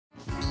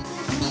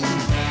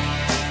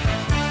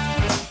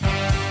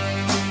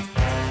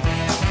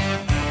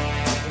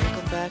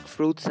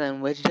fruits and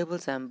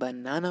vegetables. I'm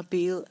Banana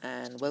Peel,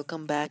 and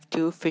welcome back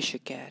to Fisher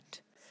Cat.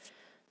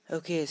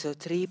 Okay, so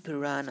three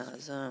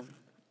piranhas. Oh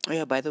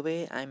yeah, by the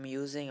way, I'm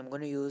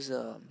gonna use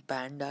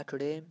panda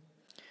today.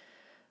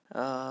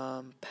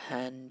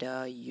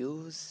 Panda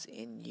use.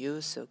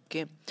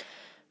 Okay,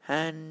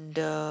 and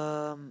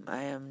of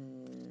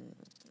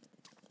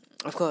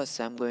course,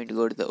 I'm going to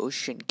go to the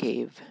ocean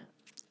cave,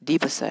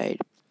 deeper side,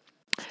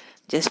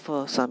 just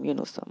for some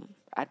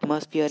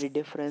atmospheric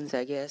difference,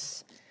 I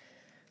guess.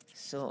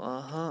 So,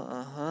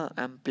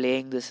 I'm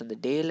playing this in the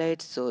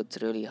daylight, so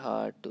it's really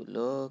hard to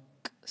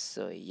look.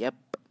 So, yep,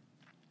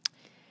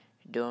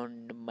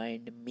 don't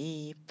mind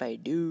me if I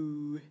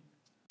do.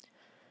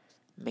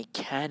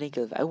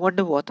 I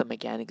wonder what a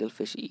mechanical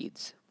fish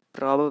eats.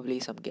 Probably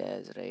some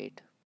gas,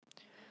 right?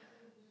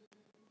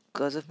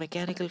 Because if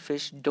mechanical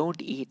fish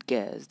don't eat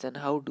gas, then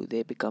how do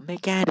they become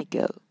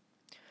mechanical?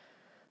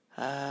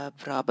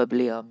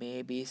 Probably, or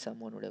maybe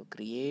someone would have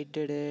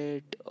created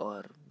it,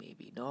 or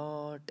maybe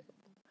not.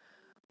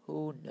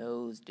 Who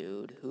knows,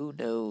 dude? Who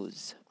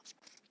knows?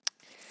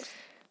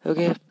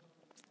 Okay,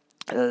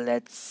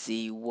 let's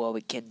see what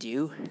we can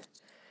do.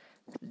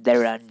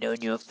 There are no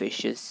new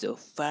fishes so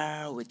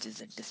far, which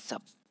is a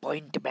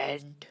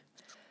disappointment.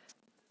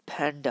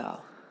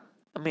 Panda.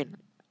 I mean,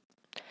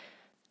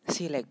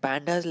 see, like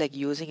panda's like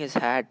using his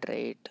hat,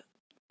 right?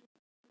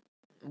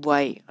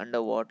 Why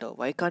underwater?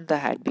 Why can't the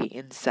hat be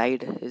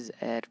inside his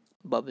air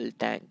bubble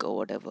tank or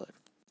whatever?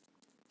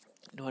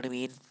 Know what I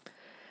mean?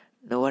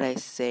 Know what I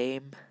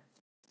saying?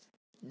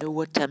 Know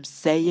what I'm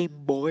saying,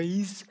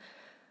 boys?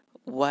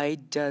 Why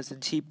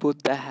doesn't he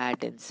put the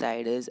hat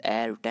inside his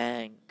air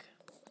tank?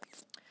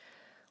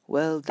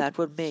 Well, that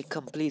would make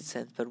complete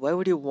sense, but why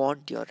would you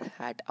want your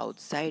hat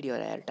outside your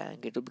air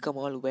tank? It would become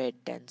all wet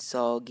and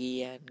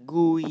soggy and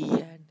gooey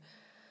and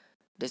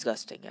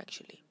disgusting,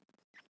 actually.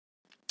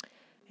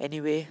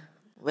 Anyway,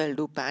 well,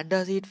 do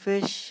pandas eat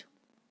fish?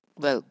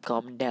 Well,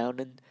 comment down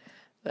and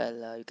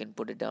you can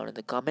put it down in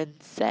the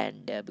comments.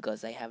 And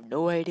because I have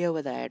no idea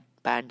whether a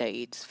panda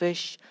eats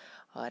fish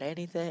or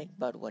anything,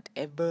 but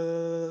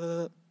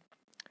whatever.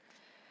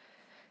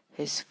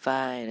 It's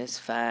fine, it's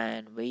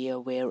fine. We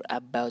were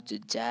about to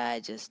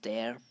die just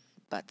there,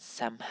 but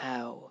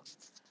somehow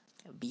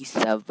we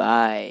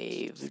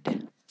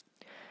survived.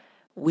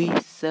 We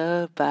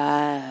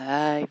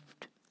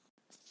survived.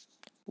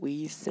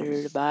 We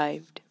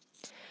survived.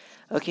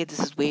 Okay, this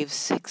is wave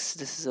 6.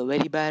 This is a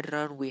very bad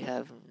run. We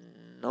have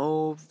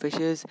no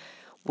fishes.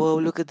 Whoa,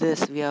 look at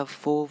this. We have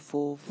 4,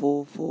 4,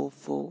 4, 4,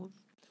 4.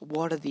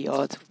 What are the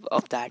odds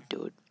of that,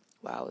 dude?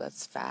 Wow,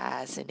 that's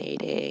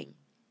fascinating.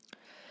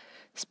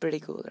 It's pretty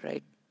cool,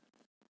 right?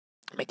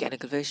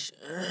 Mechanical fish.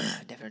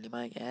 Definitely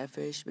my air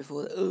fish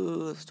before.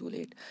 Oh, it's too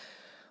late.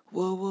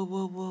 Whoa, whoa,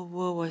 whoa, whoa,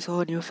 whoa. I saw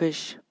a new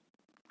fish.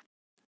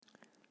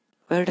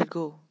 Where did it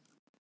go?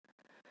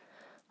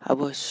 I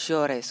was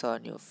sure I saw a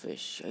new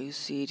fish. Are you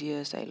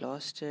serious? I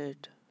lost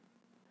it.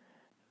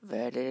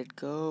 Where did it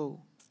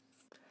go?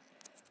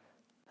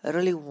 I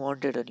really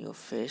wanted a new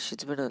fish.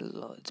 It's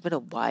been a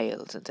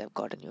while since I've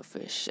got a new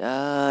fish.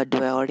 I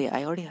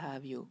already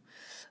have you.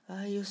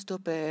 You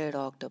stupid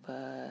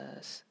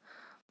octopus.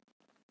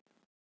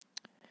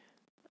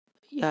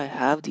 Yeah, I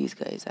have these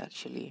guys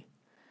actually.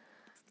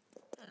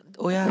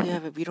 Oh yeah,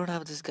 we don't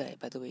have this guy,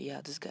 by the way. Yeah,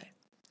 this guy.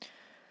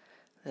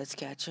 Let's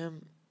catch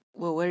him.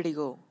 Whoa, where did he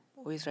go?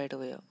 Oh, he's right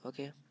over here.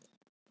 Okay.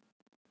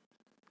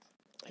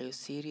 Are you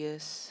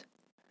serious?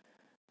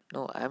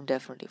 No, I'm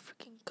definitely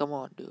freaking. Come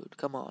on, dude.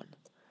 Come on.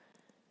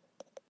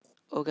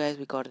 Oh, guys,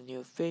 we got a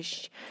new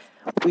fish.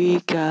 We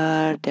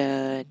got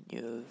a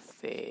new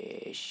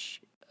fish.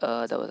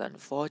 That was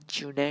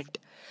unfortunate.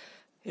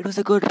 It was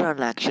a good run,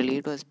 actually.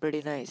 It was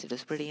pretty nice. It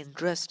was pretty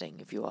interesting,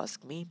 if you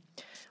ask me.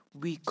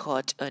 We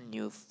caught a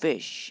new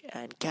fish,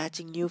 and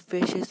catching new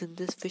fishes in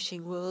this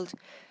fishing world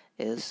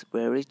is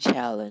very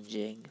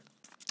challenging.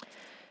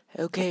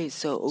 Okay,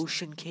 so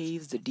ocean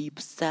caves, the deep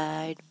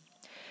side.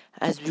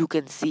 As you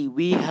can see,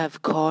 we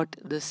have caught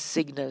the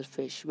signal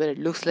fish. Well, it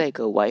looks like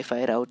a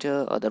Wi-Fi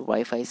router or the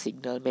Wi-Fi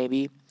signal,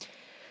 maybe.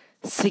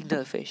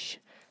 Signal fish.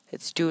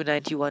 It's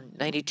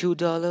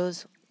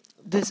 $92.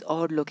 This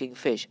odd-looking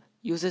fish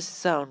uses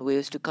sound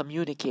waves to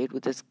communicate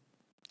with its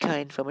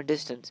kind from a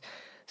distance.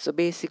 So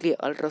basically,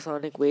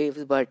 ultrasonic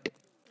waves, but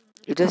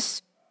you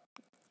just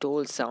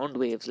told sound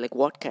waves. Like,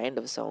 what kind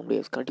of sound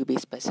waves? Can't you be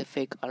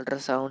specific?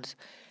 Ultrasounds,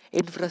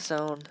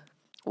 infrasound,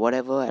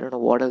 whatever. I don't know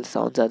what else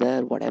sounds are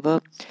there,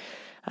 whatever.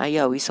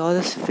 Yeah, we saw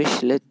this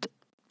fishlet.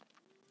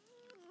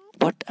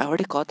 What? I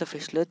already caught the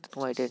fishlet?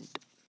 No, I didn't.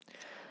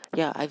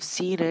 Yeah, I've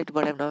seen it,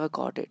 but I've never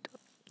caught it.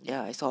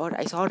 Yeah, I saw it.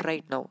 I saw it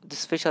right now.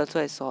 This fish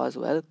also I saw as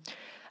well.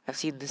 I've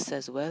seen this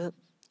as well.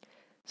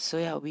 So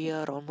yeah, we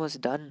are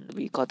almost done.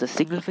 We caught the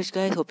signal fish,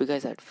 guys. Hope you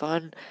guys had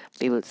fun.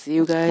 We will see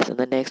you guys in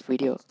the next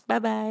video. Bye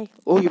bye.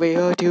 Oh, you were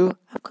here too?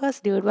 Of course,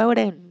 dude. Why would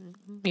I,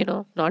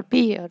 not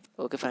be here?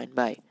 Okay, fine.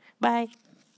 Bye. Bye.